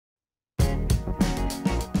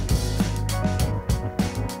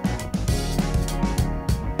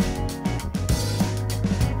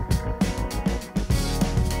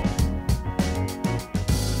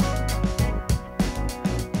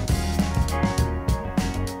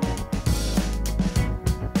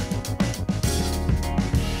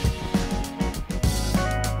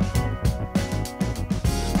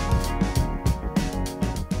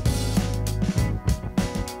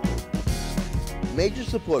major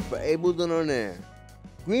support for Able to On Air.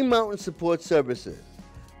 Green Mountain Support Services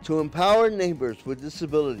to empower neighbors with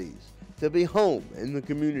disabilities to be home in the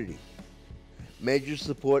community. Major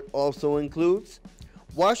support also includes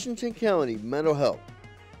Washington County Mental Health,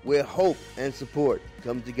 where hope and support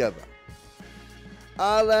come together.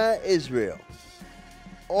 Allah Israel.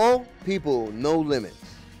 All people, no limits.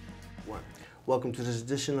 Welcome to this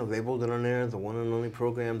edition of Able to On Air, the one and only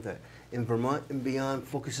program that in Vermont and beyond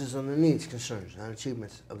focuses on the needs, concerns, and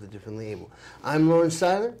achievements of the differently able. I'm Lawrence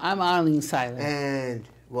Seiler. I'm Arlene Seiler. And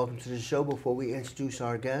welcome to the show. Before we introduce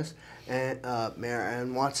our guest, and Mayor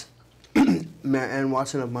Ann Watson, Mayor Ann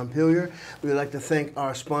Watson of Montpelier, we would like to thank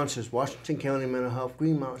our sponsors, Washington County Mental Health,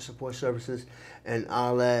 Green Mountain Support Services, and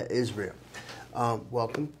Allah Israel.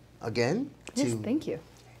 Welcome again to thank you.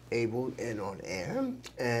 Able and On Air.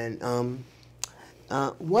 And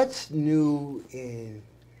what's new in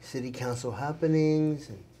City Council happenings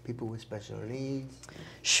and people with special needs?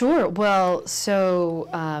 Sure. Well, so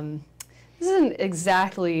this isn't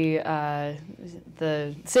exactly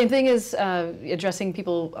the same thing as addressing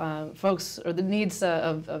people, folks, or the needs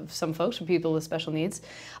of some folks or people with special needs.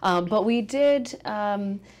 But we did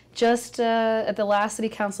just at the last City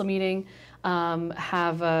Council meeting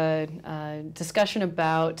have a discussion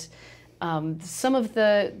about some of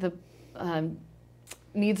the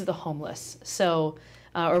needs of the homeless, so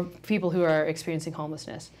or people who are experiencing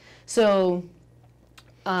homelessness. So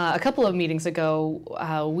a couple of meetings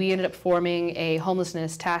ago, we ended up forming a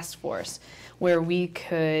homelessness task force where we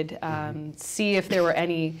could see if there were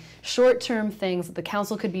any short-term things that the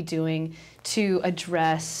council could be doing to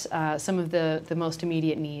address some of the most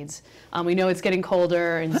immediate needs. We know it's getting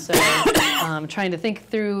colder, and so trying to think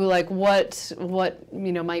through like what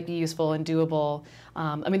might be useful and doable.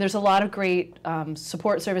 I mean, there's a lot of great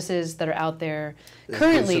support services that are out there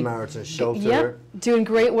currently. Samaritan Shelter. Yep, doing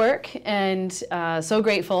great work, and so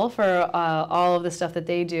grateful for all of the stuff that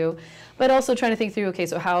they do. But also trying to think through, okay,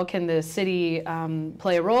 so how can the city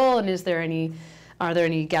play a role, and are there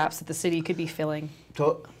any gaps that the city could be filling?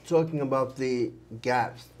 Talking about the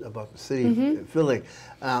gaps about the city filling,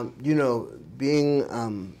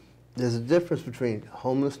 there's a difference between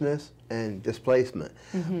homelessness and displacement.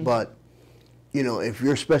 But if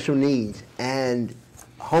you're special needs and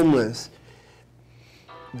homeless,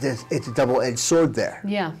 it's a double-edged sword there.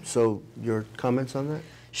 Yeah. So your comments on that?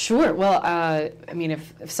 Sure. Well, I mean,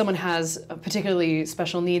 if someone has particularly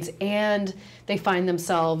special needs and they find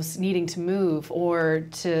themselves needing to move or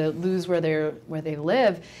to lose where they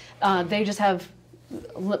live, they just have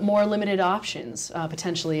more limited options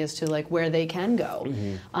potentially as to like where they can go.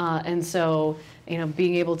 And so,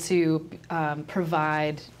 being able to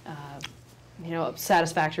provide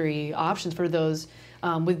satisfactory options for those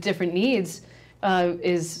with different needs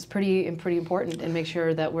is pretty important, and make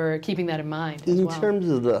sure that we're keeping that in mind as well. In terms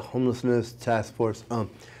of the homelessness task force,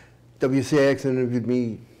 WCIX interviewed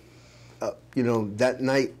me, that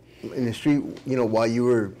night in the street, while you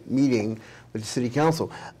were meeting with the city council.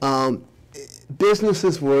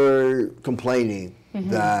 Businesses were complaining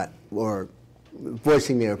that, or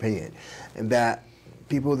voicing their opinion, and that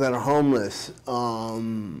people that are homeless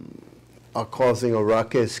are causing a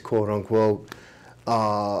ruckus, quote unquote.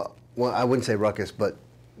 Well, I wouldn't say ruckus, but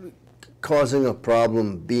causing a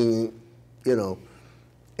problem, being, in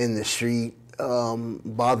the street,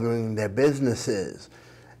 bothering their businesses,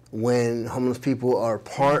 when homeless people are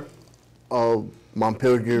part of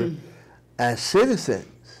Montpelier as citizens.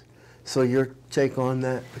 So your take on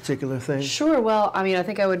that particular thing? Sure. Well, I mean, I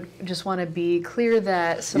think I would just want to be clear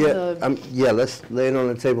that some of the... let's lay it on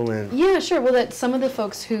the table and... Yeah, sure. Well, that some of the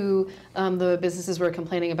folks who the businesses were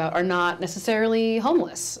complaining about are not necessarily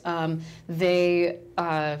homeless. They,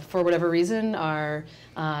 for whatever reason, are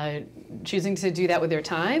choosing to do that with their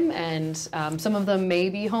time, and some of them may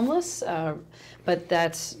be homeless. But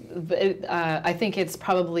I think it's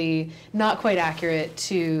probably not quite accurate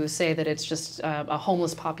to say that it's just a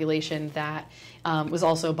homeless population that was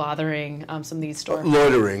also bothering some of these stores.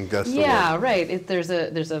 Loitering, that's the word. Yeah, right. There's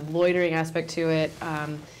a loitering aspect to it,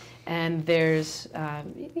 and there's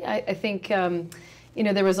I think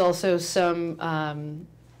there was also some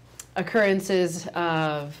occurrences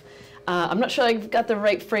of I'm not sure I've got the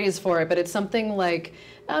right phrase for it, but it's something like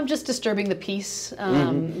just disturbing the peace,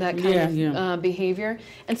 that kind of behavior.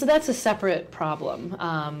 And so that's a separate problem.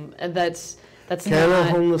 And that's Can a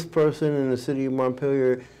homeless person in the city of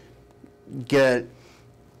Montpelier get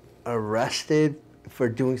arrested for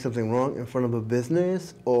doing something wrong in front of a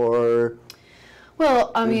business, or?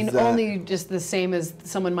 Well, I mean, only just the same as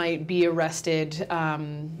someone might be arrested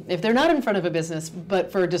if they're not in front of a business,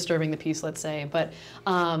 but for disturbing the peace, let's say. But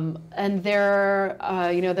and there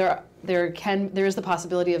there is the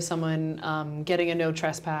possibility of someone getting a no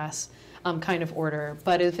trespass kind of order.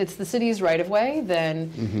 But if it's the city's right of way,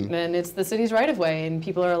 then it's the city's right of way, and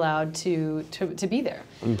people are allowed to be there.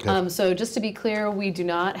 Okay. So just to be clear, we do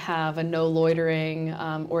not have a no loitering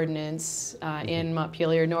ordinance in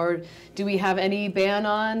Montpelier, nor do we have any ban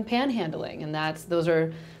on panhandling, and those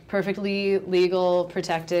are perfectly legal,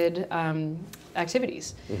 protected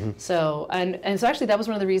activities. So and so actually that was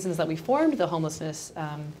one of the reasons that we formed the homelessness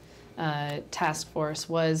task force,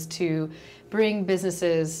 was to bring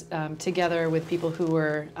businesses together with people who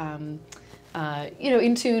were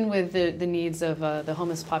in tune with the needs of the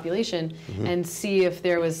homeless population, and see if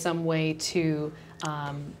there was some way to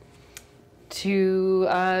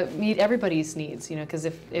meet everybody's needs. Because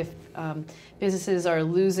if businesses are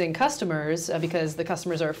losing customers because the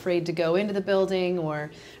customers are afraid to go into the building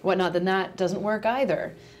or whatnot, then that doesn't work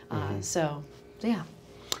either. So yeah.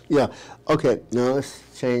 Yeah. Okay. Now let's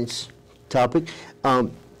change topic.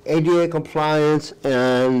 ADA compliance,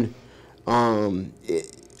 and I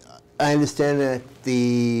understand that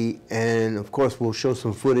and of course we'll show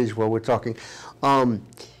some footage while we're talking.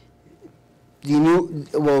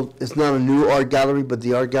 It's not a new art gallery, but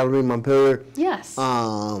the art gallery in Montpelier. Yes.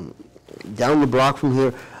 Down the block from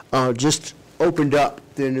here, just opened up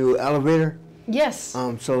their new elevator. Yes.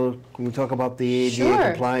 So can we talk about the ADA Sure.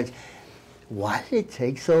 compliance? Why did it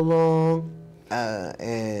take so long?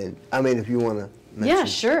 And I mean, if you want to mention. Yeah,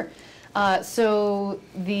 sure. So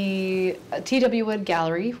the T.W. Wood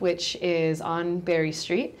Gallery, which is on Berry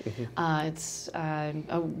Street, it's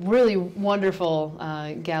a really wonderful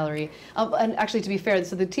gallery. And actually, to be fair,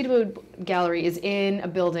 so the T.W. Wood Gallery is in a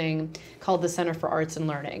building called the Center for Arts and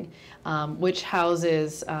Learning, which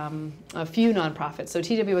houses a few nonprofits. So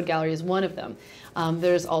T.W. Wood Gallery is one of them.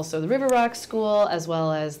 There's also the River Rock School, as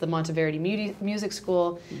well as the Montpelier Music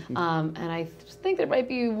School, and I think there might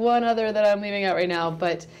be one other that I'm leaving out right now,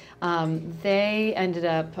 but they ended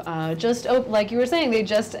up like you were saying, they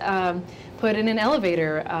just put in an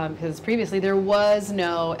elevator, because previously there was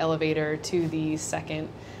no elevator to the second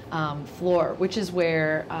floor, which is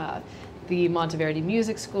where the Montpelier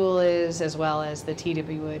Music School is, as well as the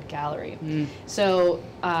T.W. Wood Gallery. So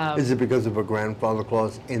is it because of a grandfather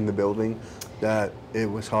clause in the building that it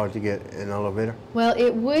was hard to get an elevator? Well,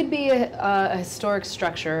 it would be a historic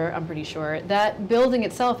structure, I'm pretty sure. That building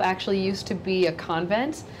itself actually used to be a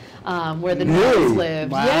convent where the nuns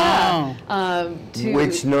lived. Wow. Yeah.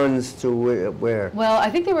 Which nuns to where? Well,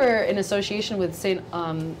 I think they were in association with Saint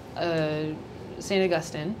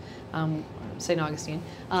Augustine,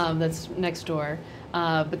 that's next door.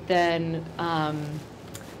 But then I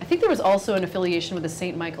think there was also an affiliation with the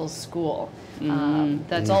St. Michael's School.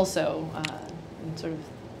 That's also sort of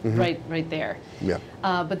right there. Yeah.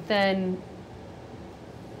 But then,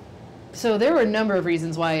 so there were a number of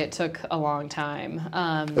reasons why it took a long time.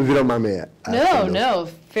 If you don't mind me asking. No,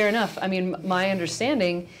 fair enough. I mean, my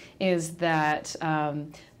understanding is that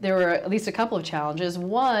there were at least a couple of challenges.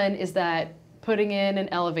 One is that putting in an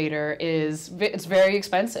elevator it's very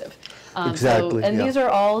expensive. Exactly. And these are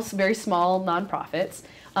all very small nonprofits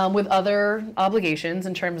with other obligations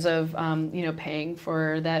in terms of paying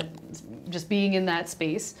for that, just being in that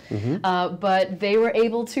space. But they were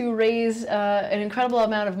able to raise an incredible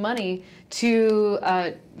amount of money to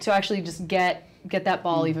actually just get that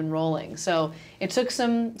ball even rolling. So it took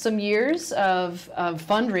some years of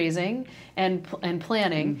fundraising and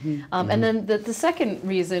planning. And then the second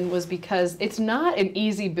reason was because it's not an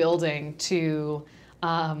easy building to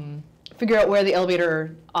figure out where the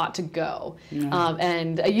elevator ought to go.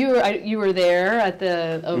 And you were there at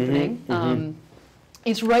the opening.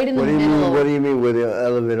 It's right in the middle. What do you mean where the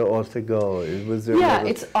elevator ought to go?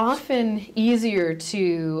 It's often easier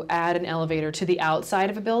to add an elevator to the outside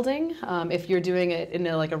of a building if you're doing it in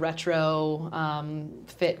a retro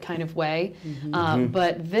fit kind of way.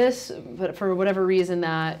 But for whatever reason,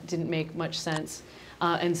 that didn't make much sense.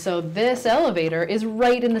 And so this elevator is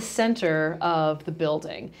right in the center of the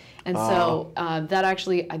building. And so that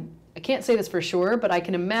actually, I can't say this for sure, but I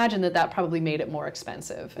can imagine that probably made it more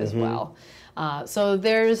expensive as well. So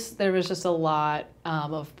there was just a lot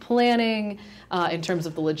of planning in terms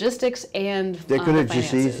of the logistics and They could have the just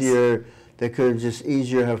finances.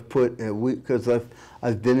 easier have put, because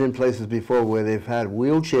I've been in places before where they've had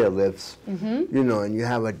wheelchair lifts, and you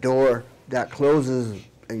have a door that closes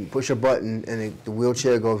and you push a button and the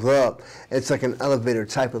wheelchair goes up. It's like an elevator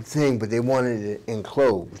type of thing, but they wanted it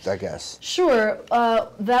enclosed, I guess. Sure,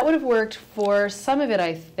 that would have worked for some of it,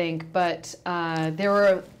 I think, but there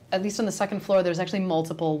were at least on the second floor, there's actually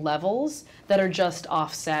multiple levels that are just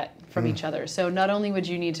offset from each other. So not only would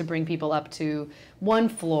you need to bring people up to one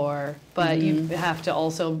floor, but you have to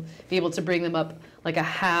also be able to bring them up like a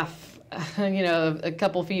half, a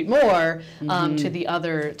couple feet more to the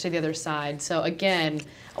other side. So again,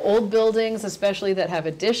 old buildings, especially that have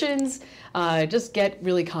additions, just get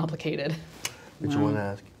really complicated. Did you want to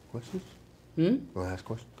ask questions? Want to ask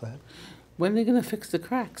questions? Go ahead. When are they going to fix the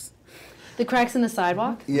cracks? The cracks in the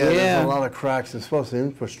sidewalk? Yeah, there's a lot of cracks. It's supposed to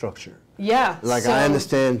infrastructure. Yeah. Like I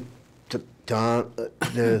understand, Don,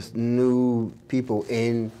 there's new people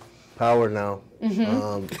in power now.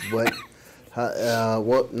 But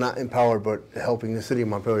well, not in power, but helping the city of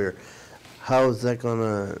Montpelier. How is that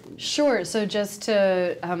gonna? Sure. So just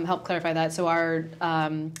to help clarify that, so our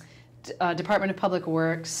Department of Public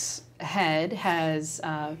Works head has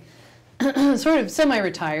sort of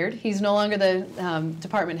semi-retired. He's no longer the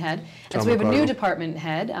department head, and so we have a new department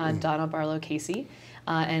head, Donna Barlow Casey,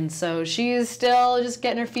 and so she is still just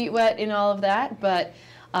getting her feet wet in all of that. But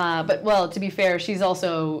well, to be fair, she's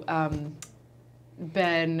also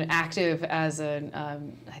been active as an.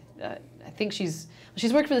 I think she's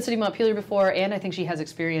worked for the city of Montpelier before, and I think she has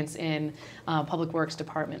experience in public works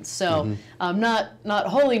departments. So not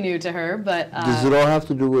wholly new to her, but does it all have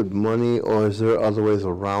to do with money, or is there other ways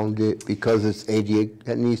around it? Because it's ADA,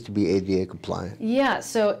 that needs to be ADA compliant. Yeah,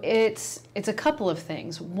 so it's a couple of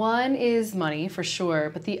things. One is money for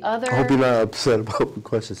sure, but the other. I hope you're not upset about the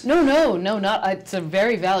questions. No, not. It's a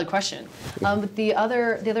very valid question. But the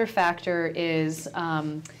other factor is.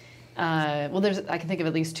 Well, I can think of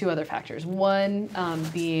at least two other factors. One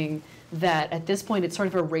being that at this point it's sort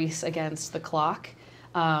of a race against the clock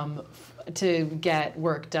to get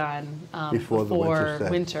work done before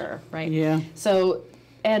winter, right? Yeah. So,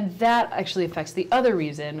 and that actually affects the other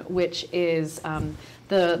reason, which is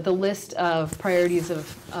the list of priorities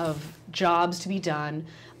of jobs to be done,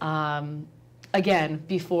 again,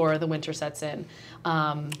 before the winter sets in.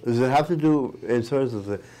 Does it have to do, in terms of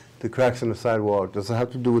the cracks in the sidewalk, does it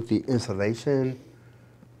have to do with the insulation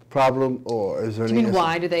problem, or is there any? Do you mean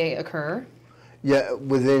why do they occur? Yeah,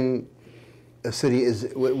 within a city,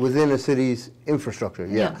 within a city's infrastructure,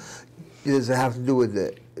 yeah. Does it have to do with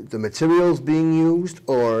the materials being used,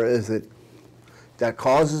 or is it that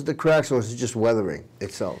causes the cracks, or is it just weathering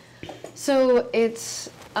itself? So it's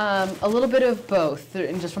a little bit of both,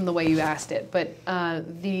 just from the way you asked it, but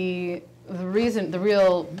the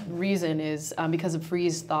real reason is because of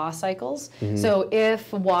freeze-thaw cycles. So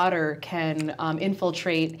if water can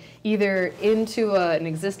infiltrate either into an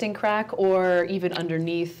existing crack or even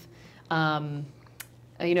underneath,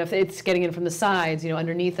 if it's getting in from the sides,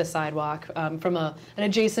 underneath the sidewalk, from an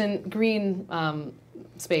adjacent green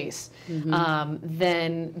space,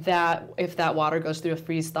 then if that water goes through a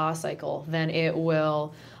freeze-thaw cycle, then it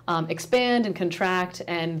will expand and contract,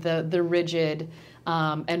 and the rigid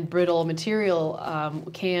and brittle material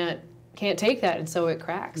can't take that, and so it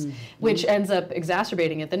cracks, which ends up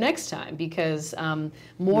exacerbating it the next time, because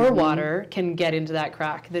more water can get into that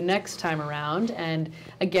crack the next time around, and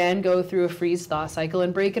again go through a freeze-thaw cycle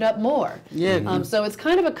and break it up more. Yeah. So it's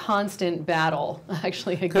kind of a constant battle,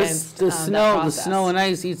 actually, against the snow and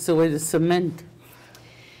ice eats away the cement.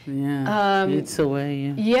 Yeah, eats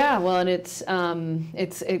away. Yeah. Well, and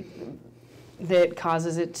that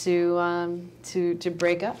causes it to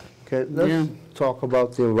break up. Okay, let's talk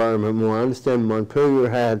about the environment more. I understand Montpelier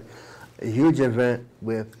had a huge event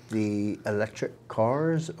with the electric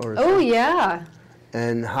cars, or yeah.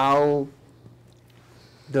 And how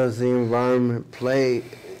does the environment play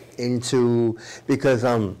into, because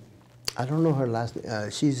I don't know her last name.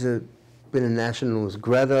 She's been in national news.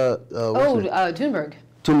 Greta. Thunberg.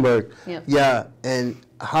 Thunberg. Yep. Yeah, and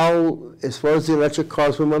how, as far as the electric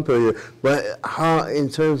cars for Montpelier, but how, in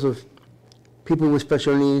terms of people with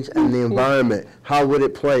special needs and the environment, how would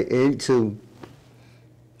it play into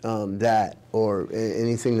that, or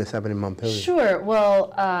anything that's happening in Montpelier? Sure.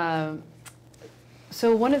 Well,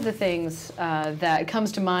 so one of the things that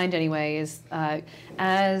comes to mind anyway is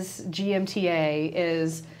as GMTA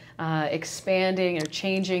is expanding or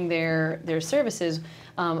changing their services,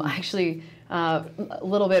 actually. A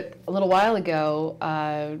little while ago,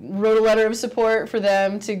 wrote a letter of support for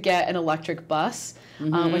them to get an electric bus,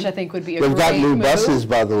 which I think would be a great move. They've got new buses,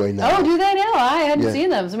 by the way, now. Oh, do they now? I hadn't seen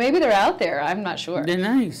them, so maybe they're out there. I'm not sure. They're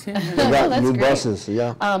nice. Yeah. They've got new buses,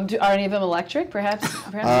 yeah. Are any of them electric, perhaps?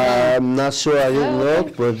 I'm not sure. I didn't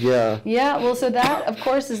look, but yeah. Yeah, well, so that, of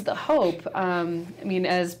course, is the hope. I mean,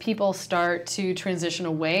 as people start to transition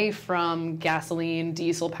away from gasoline,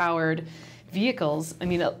 diesel-powered vehicles. I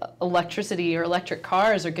mean, electricity or electric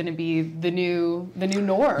cars are going to be the new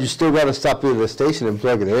norm. You still got to stop at the station and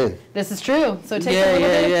plug it in. This is true. So it takes a little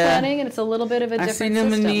bit of planning, and it's a little bit of a different system. I seen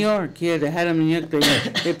them in New York. Yeah, they had them in New York.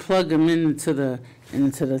 They plug them into the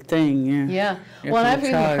thing. Yeah. Well, and I've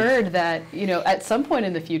even heard that, you know, at some point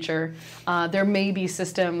in the future, there may be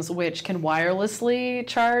systems which can wirelessly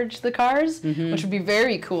charge the cars, which would be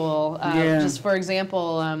very cool. Just for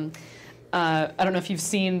example. I don't know if you've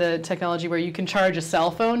seen the technology where you can charge a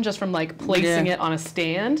cell phone just from like placing it on a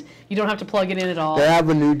stand. You don't have to plug it in at all. They have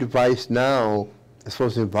a new device now, as far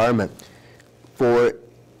as the environment, for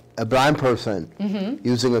a blind person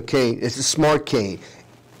using a cane. It's a smart cane.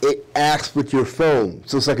 It acts with your phone,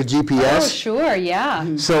 so it's like a GPS. Oh, sure,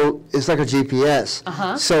 yeah. So it's like a GPS.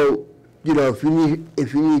 So, you know, if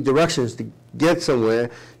you need directions to get somewhere,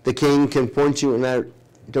 the cane can point you in that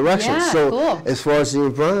direction. Yeah, so cool. As far as the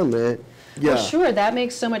environment. Yeah. Well, sure, that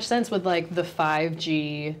makes so much sense with like the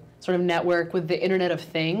 5G sort of network with the Internet of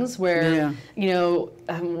Things, where you know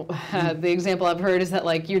the example I've heard is that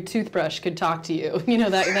like your toothbrush could talk to you, you know,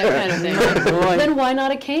 that kind of thing. Then why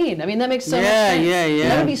not a cane? I mean, that makes so much sense.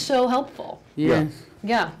 That would be so helpful. Yeah.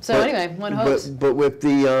 So anyway, one hopes. But with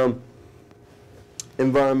the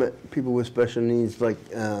environment, people with special needs, like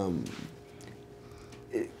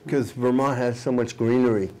because Vermont has so much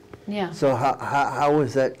greenery. Yeah. So how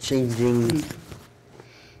is that changing,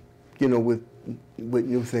 you know, with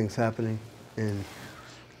new things happening in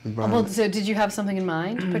environment? Well, so did you have something in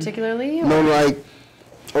mind particularly? Or? No, like,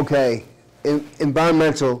 okay,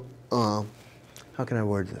 environmental, how can I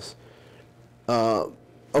word this?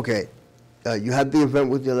 Okay, you had the event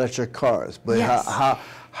with the electric cars, but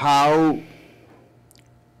how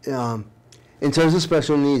in terms of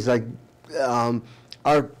special needs, like,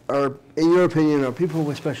 are in your opinion, are people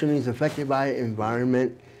with special needs affected by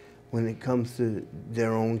environment when it comes to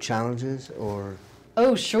their own challenges, or?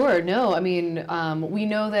 Oh, sure. No, I mean, we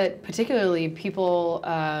know that particularly people.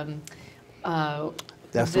 That's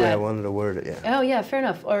the way I wanted to word it. Yeah. Oh, yeah, fair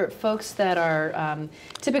enough. Or folks that are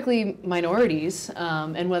typically minorities,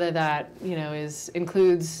 and whether that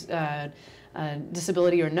includes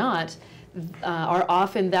disability or not. Are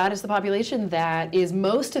often that is the population that is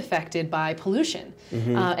most affected by pollution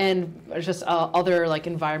and just other like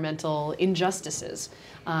environmental injustices,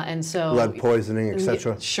 and so lead poisoning,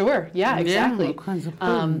 etc. Sure, yeah, exactly. Yeah, all kinds of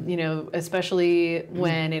you know, especially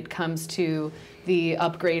when it comes to the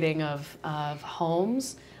upgrading of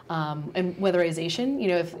homes and weatherization. You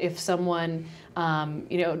know, if someone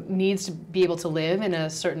needs to be able to live in a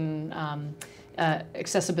certain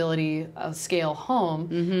accessibility scale home,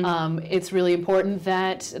 it's really important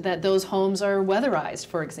that those homes are weatherized,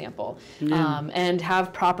 for example, and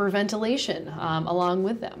have proper ventilation along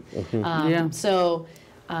with them. So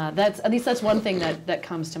at least that's one thing that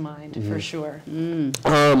comes to mind for sure.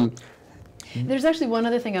 There's actually one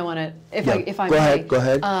other thing I want to, if I may. Go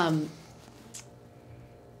ahead.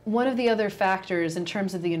 One of the other factors in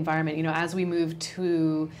terms of the environment, you know, as we move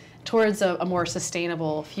towards a more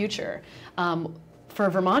sustainable future. For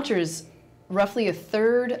Vermonters, roughly a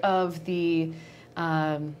third of the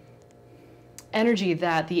energy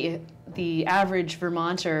that the average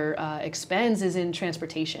Vermonter expends is in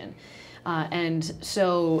transportation, and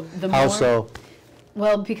so the more. How so?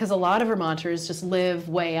 Well, because a lot of Vermonters just live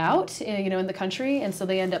way out, in the country, and so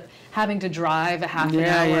they end up having to drive a half an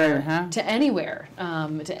hour to anywhere,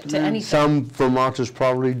 to anything. Some Vermonters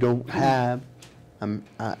probably don't have.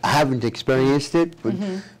 I haven't experienced it, but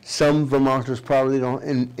some Vermonters probably don't,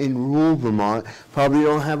 in rural Vermont, probably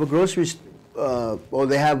don't have a grocery or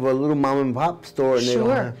they have a little mom and pop store. And they don't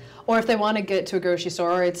have. Or if they want to get to a grocery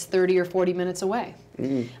store, it's 30 or 40 minutes away.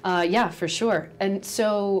 Yeah, for sure. And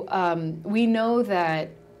so we know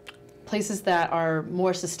that places that are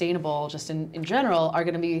more sustainable, just in general, are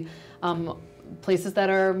going to be places that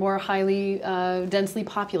are more highly densely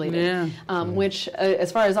populated, which,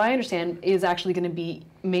 as far as I understand, is actually going to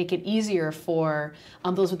make it easier for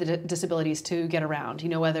those with disabilities to get around. You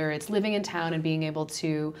know, whether it's living in town and being able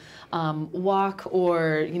to walk,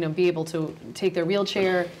 or be able to take their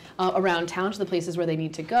wheelchair around town to the places where they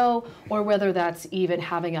need to go, or whether that's even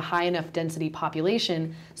having a high enough density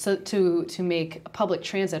population so to make public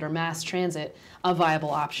transit or mass transit a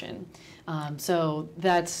viable option. So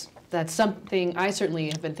that's something I certainly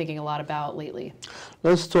have been thinking a lot about lately.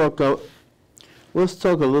 Let's talk a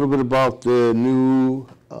little bit about the new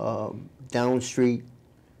Down Street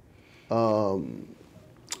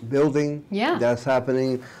building that's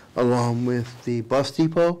happening along with the bus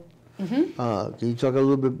depot. Can you talk a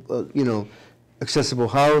little bit, accessible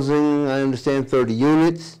housing? I understand 30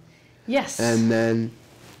 units. Yes. And then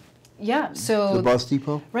Yeah, so The bus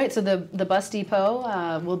depot? right. So the bus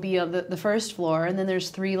depot will be on the first floor, and then there's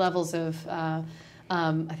 3 levels of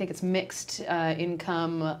I think it's mixed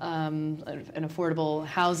income and affordable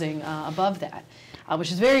housing above that,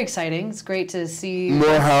 which is very exciting. It's great to see.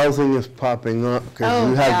 More housing is popping up because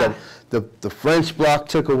you have the French block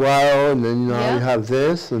took a while, and then now you have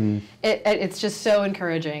this, and it's just so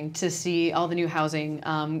encouraging to see all the new housing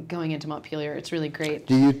going into Montpelier. It's really great.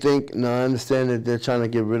 do you think? Now I understand that they're trying to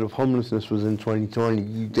get rid of homelessness was in 2020.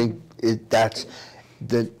 You think that's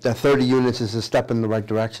the 30 units is a step in the right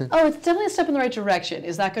direction? Oh, it's definitely a step in the right direction.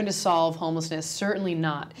 Is that going to solve homelessness? Certainly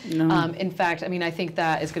not. No. In fact, I mean, I think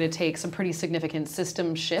that is going to take some pretty significant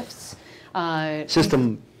system shifts.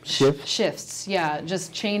 System shift? Shifts, yeah,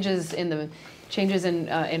 just changes in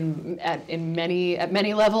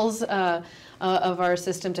many levels of our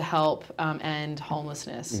system to help end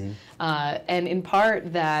homelessness. And in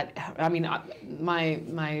part, that I mean,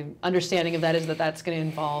 my understanding of that is that that's going to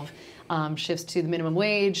involve shifts to the minimum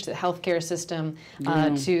wage, to the healthcare system,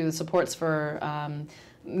 to supports for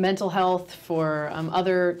mental health, for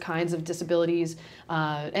other kinds of disabilities,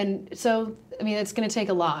 and so I mean it's going to take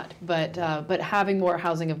a lot, but having more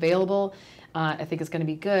housing available, I think is going to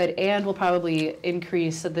be good, and will probably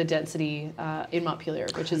increase the density in Montpelier,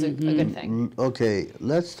 which is a good thing. Okay,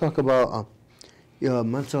 let's talk about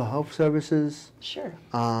mental health services. Sure.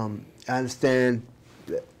 I understand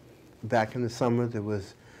that back in the summer there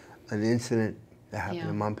was an incident that happened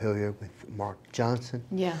in Montpelier with Mark Johnson.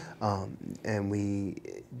 Yeah. And we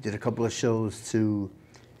did a couple of shows to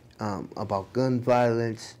about gun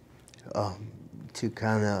violence, to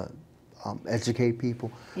kind of educate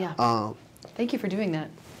people. Yeah. Thank you for doing that,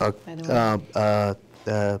 by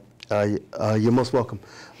the way. You're most welcome.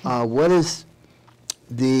 What is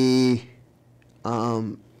the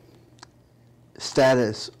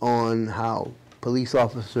status on how police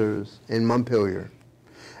officers in Montpelier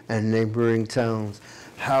and neighboring towns,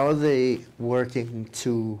 how are they working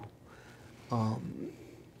to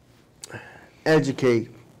educate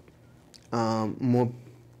more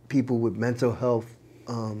people with mental health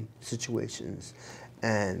situations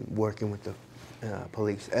and working with the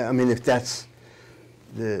police? I mean, if that's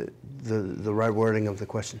the right wording of the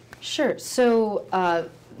question. Sure. So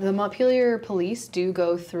the Montpelier police do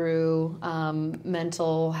go through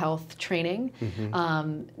mental health training.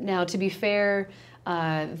 Now, to be fair,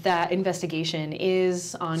 that investigation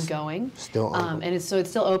is ongoing. Still ongoing. And it's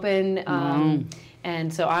still open.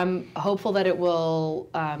 And so I'm hopeful that it will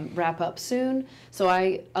wrap up soon. So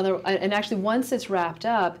and actually once it's wrapped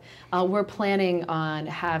up, we're planning on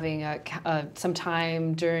having some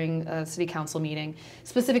time during a city council meeting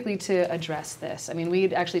specifically to address this. I mean,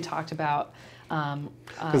 we'd actually talked about.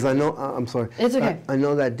 Because I know, I'm sorry. It's okay. I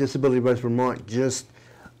know that Disability Rights Vermont just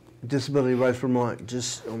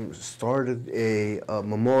started a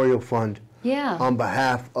memorial fund on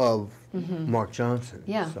behalf of Mark Johnson.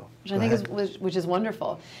 Yeah, so, which I think is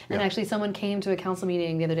wonderful. And actually, someone came to a council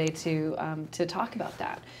meeting the other day to talk about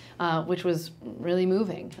that, which was really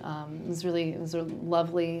moving. It was a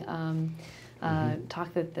lovely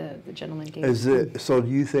talk that the gentleman gave. So do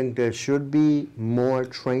you think there should be more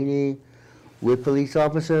training with police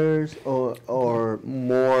officers, or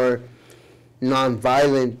more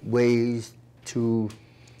nonviolent ways to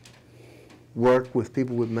work with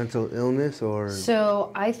people with mental illness? Or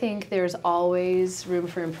So I think there's always room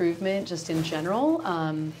for improvement just in general.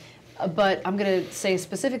 But I'm going to say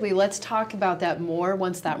specifically, let's talk about that more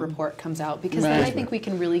once that report comes out, because then I think we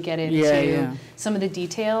can really get into some of the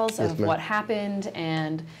details of what happened,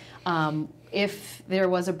 and if there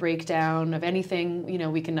was a breakdown of anything,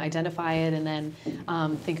 we can identify it and then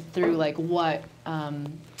think through like what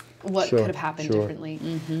could have happened differently.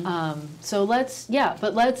 So let's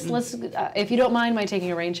if you don't mind my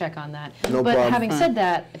taking a rain check on that. No but problem. having said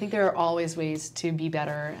that, I think there are always ways to be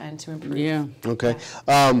better and to improve. Yeah. Okay.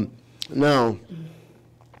 Now,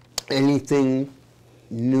 anything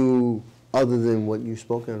new other than what you've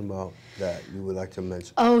spoken about that you would like to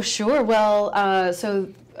mention? Oh, sure. Well,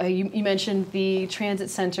 you mentioned the transit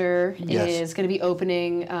center is going to be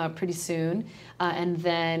opening pretty soon, and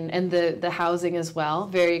the housing as well.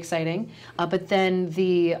 Very exciting. But then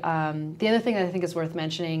the other thing that I think is worth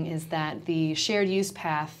mentioning is that the shared use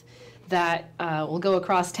path that will go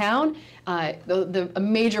across town, a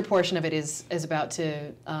major portion of it is about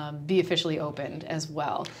to be officially opened as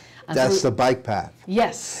well. That's the bike path.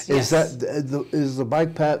 Yes. Has the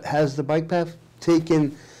bike path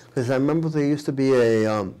taken? Because I remember there used to be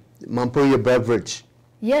a Montpelier beverage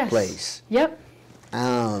place. Yep.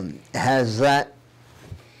 Has that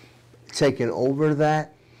taken over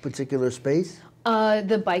that particular space?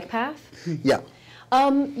 The bike path? Yeah.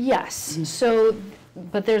 Yes. So,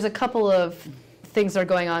 but there's a couple of things that are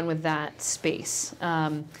going on with that space.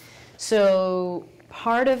 So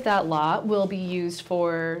part of that lot will be used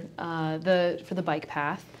for the bike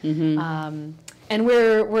path. And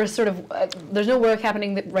we're sort of, there's no work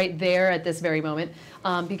happening right there at this very moment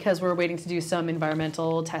because we're waiting to do some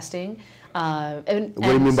environmental testing. What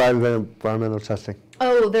do you mean by environmental testing?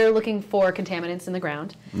 Oh, they're looking for contaminants in the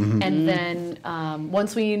ground. And then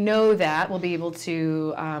once we know that, we'll be able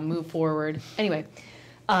to move forward. Anyway,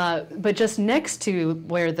 but just next to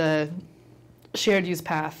where the shared use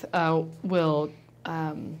path will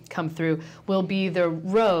come through will be the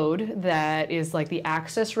road that is like the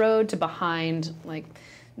access road to behind like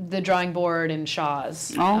the drawing board and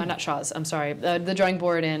Shaw's. Not Shaw's, I'm sorry. The drawing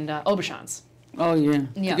board and Aubuchon's. Oh, yeah.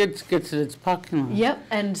 Yeah. To get to its parking lot. Yep,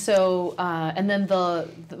 and so, and then the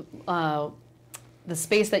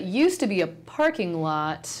space that used to be a parking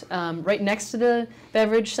lot right next to the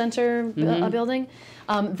beverage center building,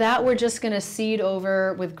 that we're just going to seed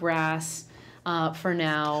over with grass for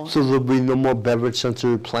now. So there'll be no more beverage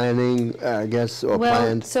center planning, I guess, or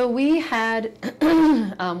planned? So we had,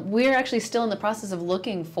 we're actually still in the process of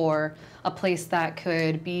looking for a place that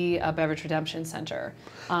could be a beverage redemption center.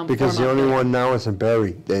 Because the only one now is in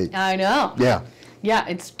Barry. I know. Yeah. Yeah,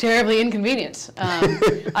 it's terribly inconvenient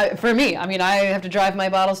for me. I mean, I have to drive my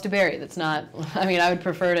bottles to Barry. That's not. I mean, I would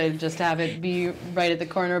prefer to just have it be right at the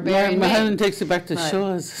corner of Barry. My husband takes it back to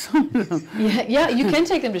Shaw's. Yeah, you can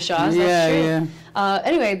take them to Shaw's. Yeah, that's true. yeah.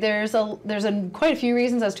 Anyway, there's quite a few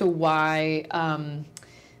reasons as to why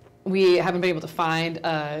we haven't been able to find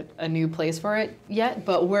a new place for it yet,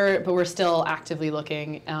 but we're still actively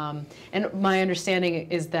looking. And my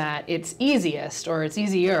understanding is that it's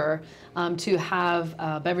easier to have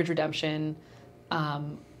beverage redemption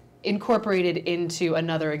incorporated into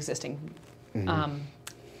another existing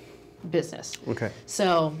business. Okay.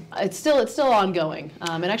 So it's still ongoing.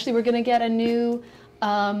 And actually, we're going to get a new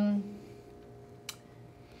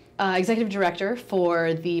executive director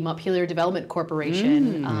for the Montpelier Development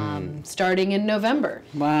Corporation starting in November.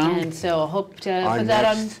 Wow. And so hope to put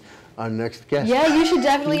that on. Our next guest. Yeah, you should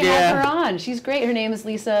definitely have her on. She's great. Her name is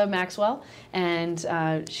Lisa Maxwell, and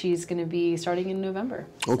she's going to be starting in November.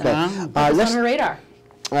 Okay. So, let's on her radar.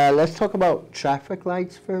 Let's talk about traffic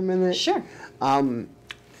lights for a minute. Sure. I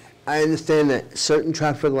understand that certain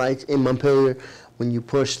traffic lights in Montpelier, when you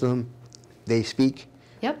push them, they speak.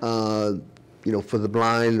 Yep. You know, for the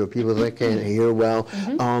blind or people that can't hear well.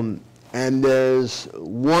 And there's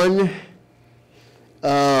one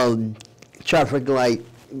traffic light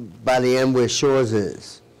by the end where Shores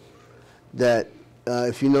is, that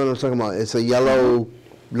if you know what I'm talking about, it's a yellow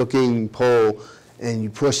looking pole and you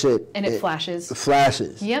push it. And it flashes. It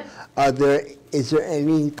flashes. Yep. Is there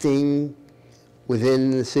anything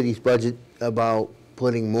within the city's budget about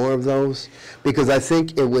putting more of those? Because I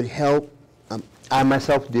think it would help. I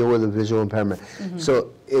myself deal with a visual impairment,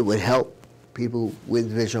 so it would help people with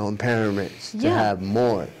visual impairments to have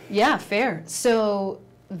more. Yeah, fair. So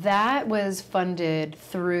that was funded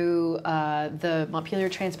through the Montpelier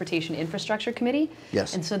Transportation Infrastructure Committee.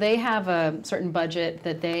 Yes. And so they have a certain budget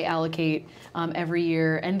that they allocate every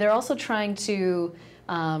year. And they're also trying to,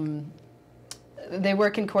 they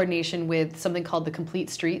work in coordination with something called the Complete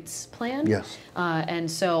Streets Plan. Yes.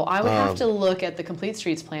 And so I would have to look at the Complete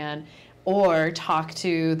Streets Plan or talk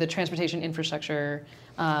to the Transportation Infrastructure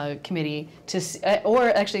Committee to, or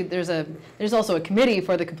actually there's also a committee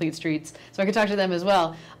for the Complete Streets, so I could talk to them as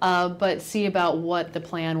well, but see about what the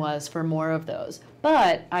plan was for more of those.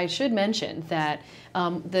 But I should mention that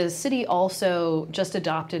the city also just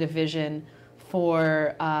adopted a vision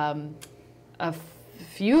for a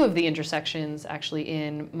few of the intersections actually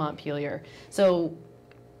in Montpelier. So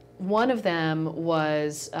one of them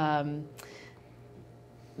was,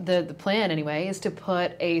 the plan anyway, is to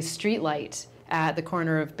put a street light at the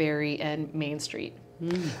corner of Berry and Main Street.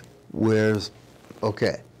 Where's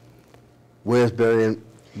Berry and,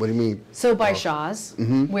 what do you mean? So by Shaw's,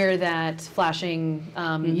 where that flashing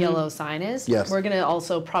yellow sign is, we're going to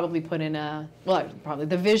also probably put in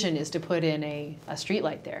the vision is to put in a street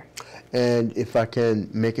light there. And if I can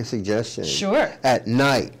make a suggestion. Sure. At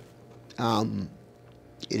night, you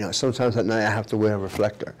know, sometimes at night I have to wear a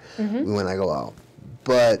reflector when I go out.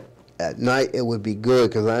 But at night it would be good,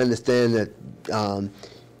 because I understand that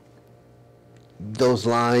those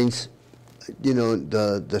lines, you know,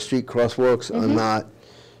 the street crosswalks are not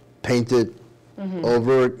painted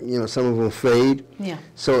over, you know, some of them fade. Yeah.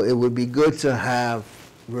 So it would be good to have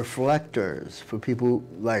reflectors for people,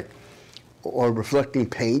 like, or reflecting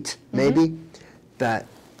paint maybe, that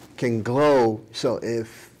can glow, so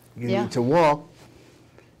if you need to walk,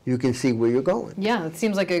 you can see where you're going. Yeah, it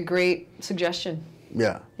seems like a great suggestion.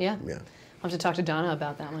 Yeah. Yeah. Yeah. I'll have to talk to Donna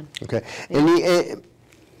about that one. Okay.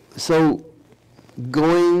 So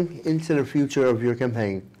going into the future of your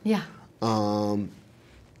campaign, Yeah.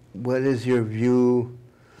 what is your view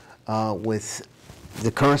with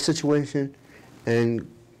the current situation and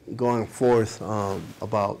going forth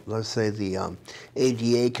about, let's say, the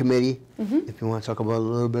ADA committee? If you want to talk about a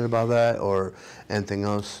little bit about that, or anything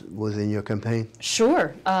else within your campaign?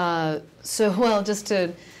 Sure. Well, just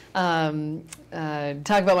to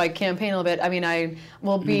talk about my campaign a little bit. I mean, I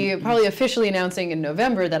will be probably officially announcing in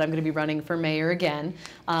November that I'm going to be running for mayor again.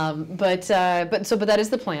 But that is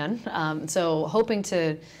the plan. So hoping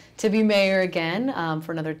to be mayor again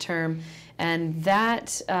for another term, and that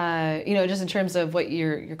just in terms of what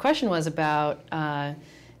your question was about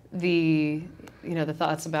the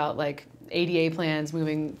thoughts about like ADA plans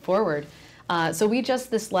moving forward. So we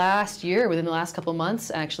just this last year, within the last couple of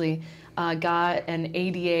months, actually. Got an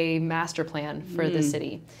ADA master plan for the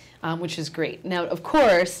city, which is great. Now, of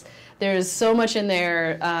course, there's so much in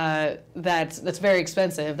there that's very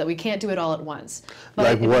expensive that we can't do it all at once.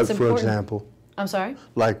 But like what, for example? I'm sorry?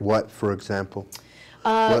 Like what, for example?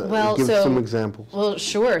 Give some examples. Well,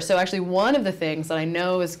 sure. So actually, one of the things that I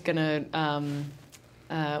know is going to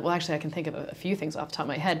well, actually, I can think of a few things off the top of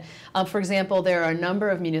my head. For example, there are a number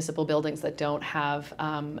of municipal buildings that don't have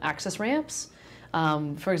access ramps.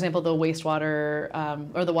 For example, the wastewater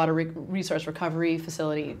or the water resource recovery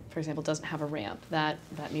facility, for example, doesn't have a ramp. That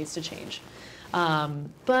needs to change.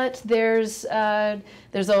 But there's a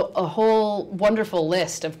whole wonderful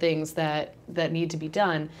list of things that need to be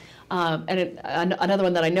done. Another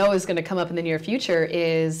one that I know is going to come up in the near future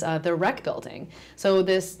is the rec building. So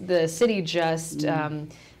the city just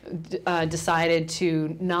decided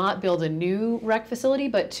to not build a new rec facility,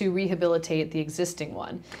 but to rehabilitate the existing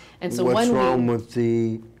one. And so what's wrong with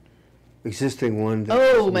the existing one?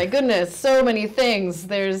 Oh my goodness, so many things.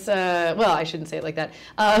 There's well, I shouldn't say it like that.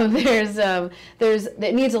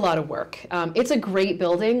 It needs a lot of work. It's a great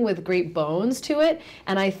building with great bones to it,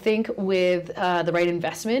 and I think with the right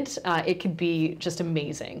investment, it could be just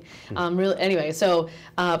amazing. Really, anyway, so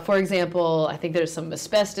for example, I think there's some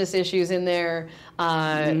asbestos issues in there.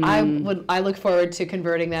 I look forward to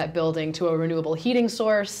converting that building to a renewable heating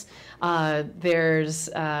source.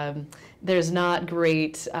 There's not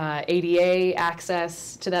great ADA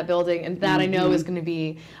access to that building, and that I know is going to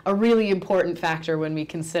be a really important factor when we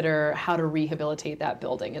consider how to rehabilitate that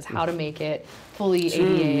building, is how to make it fully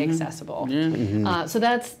ADA accessible. So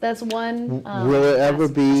that's one. Will it ever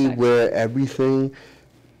be where everything,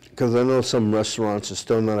 because I know some restaurants are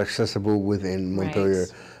still not accessible within Montpelier.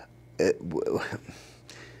 Right.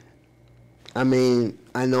 I mean,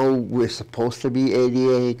 I know we're supposed to be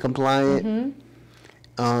ADA compliant.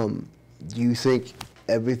 Do you think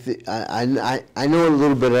everything? I know a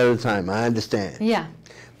little bit at a time. I understand. Yeah.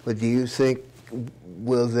 But do you think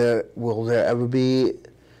will there ever be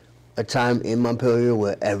a time in Montpelier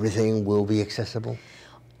where everything will be accessible?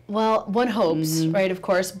 Well, one hopes, right? Of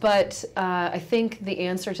course, but I think the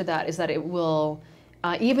answer to that is that it will.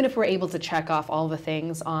 Even if we're able to check off all the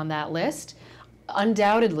things on that list,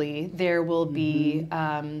 undoubtedly there will be.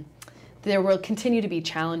 There will continue to be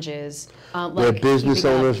challenges. Where business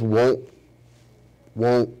owners won't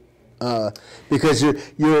because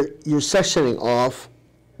you're sectioning off.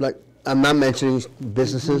 Like, I'm not mentioning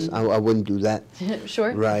businesses. I wouldn't do that.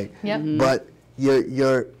 Sure. Right. Yep. But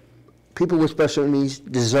your people with special needs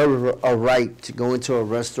deserve a right to go into a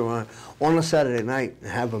restaurant on a Saturday night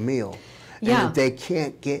and have a meal. Yeah. And if they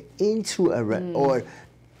can't get into a or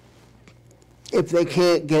if they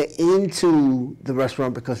can't get into the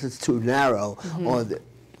restaurant because it's too narrow,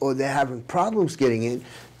 or they're having problems getting in,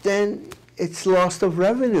 then it's loss of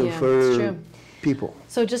revenue for people.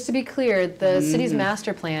 So just to be clear, the city's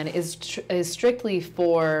master plan is strictly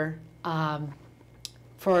for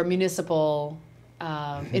municipal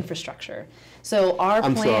infrastructure. So our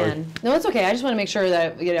plan. Sorry. No, it's okay. I just want to make sure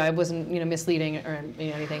that I wasn't misleading or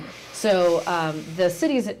anything. So the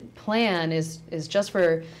city's plan is just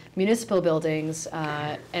for municipal buildings,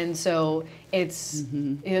 and so it's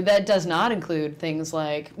that does not include things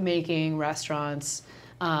like making restaurants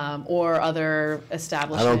or other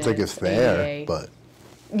establishments. I don't think it's fair, but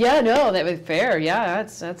yeah, no, that was fair. Yeah,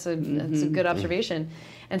 that's a good observation.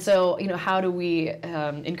 And so, how do we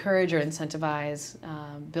encourage or incentivize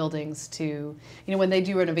buildings to, when they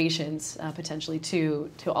do renovations, potentially to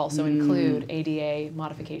also include ADA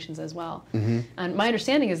modifications as well? And my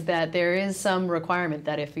understanding is that there is some requirement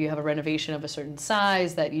that if you have a renovation of a certain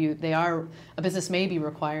size, that a business may be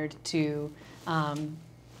required to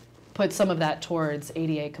put some of that towards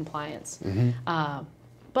ADA compliance.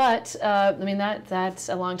 But I mean, that's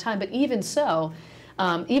a long time. But even so,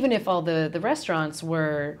 even if all the restaurants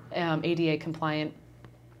were ADA compliant,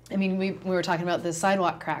 I mean, we were talking about the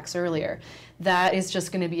sidewalk cracks earlier. That is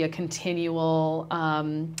just going to be a continual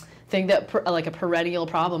thing, like a perennial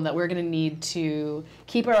problem that we're going to need to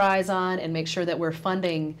keep our eyes on and make sure that we're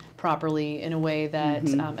funding properly in a way that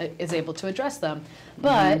is able to address them.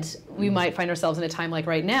 But we might find ourselves in a time like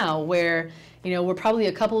right now where, you know, we're probably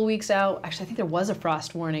a couple of weeks out. Actually, I think there was a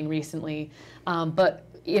frost warning recently, but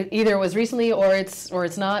either it was recently or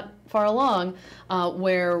it's not far along,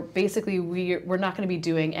 where basically we're not going to be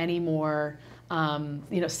doing any more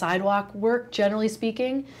you know, sidewalk work, generally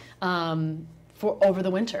speaking, for over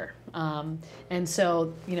the winter. And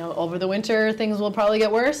so, you know, over the winter things will probably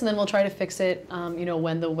get worse, and then we'll try to fix it, you know,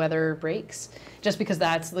 when the weather breaks, just because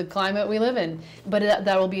that's the climate we live in. But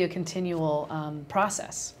that will be a continual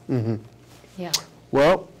process. Yeah.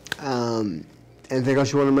 Well, anything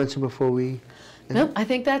else you want to mention before we? No, I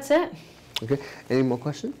think that's it. Okay. Any more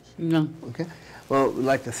questions? No. Okay. Well, we'd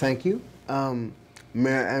like to thank you,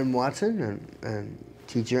 Mayor Ann Watson and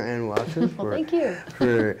Teacher Ann Watson Well, thank you.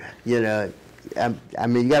 for, you know, I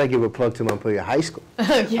mean, you got to give a plug to Montpelier High School.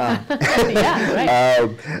 Yeah. Yeah,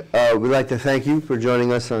 right. We'd like to thank you for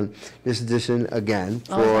joining us on this edition again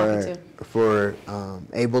for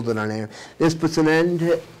Abled and On Air. This puts an end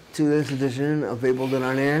to this edition of Abled and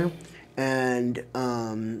On Air, and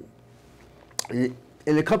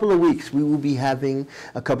in a couple of weeks, we will be having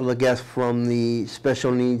a couple of guests from the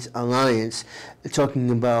Special Needs Alliance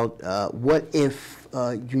talking about what if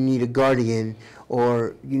you need a guardian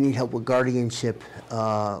or you need help with guardianship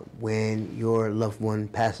when your loved one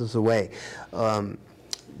passes away.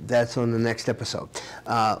 That's on the next episode.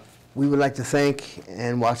 We would like to thank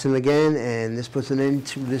Ann Watson again, and this puts an end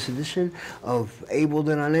to this edition of Abled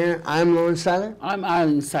and On Air. I'm Lawrence Seiler. I'm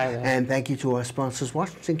Arlene Seiler. And thank you to our sponsors,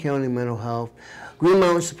 Washington County Mental Health, Green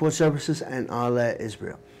Mountain Support Services, and Allah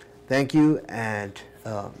Israel. Thank you, and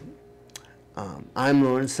I'm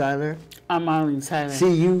Lawrence Seiler. I'm Arlene Seiler.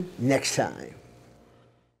 See you next time.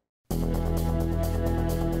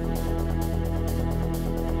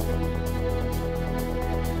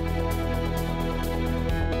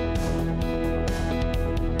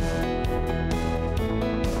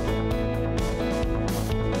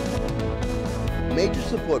 Major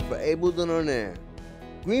support for Abled and On Air.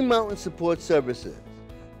 Green Mountain Support Services,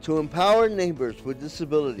 to empower neighbors with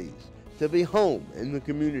disabilities to be home in the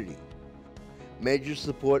community. Major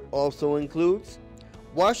support also includes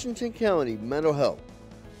Washington County Mental Health,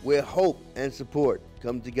 where hope and support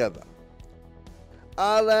come together.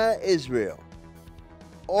 Allah Israel,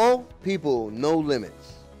 All People No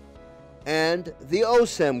Limits, and the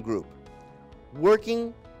OSEM Group,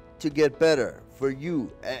 working to get better for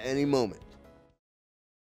you at any moment.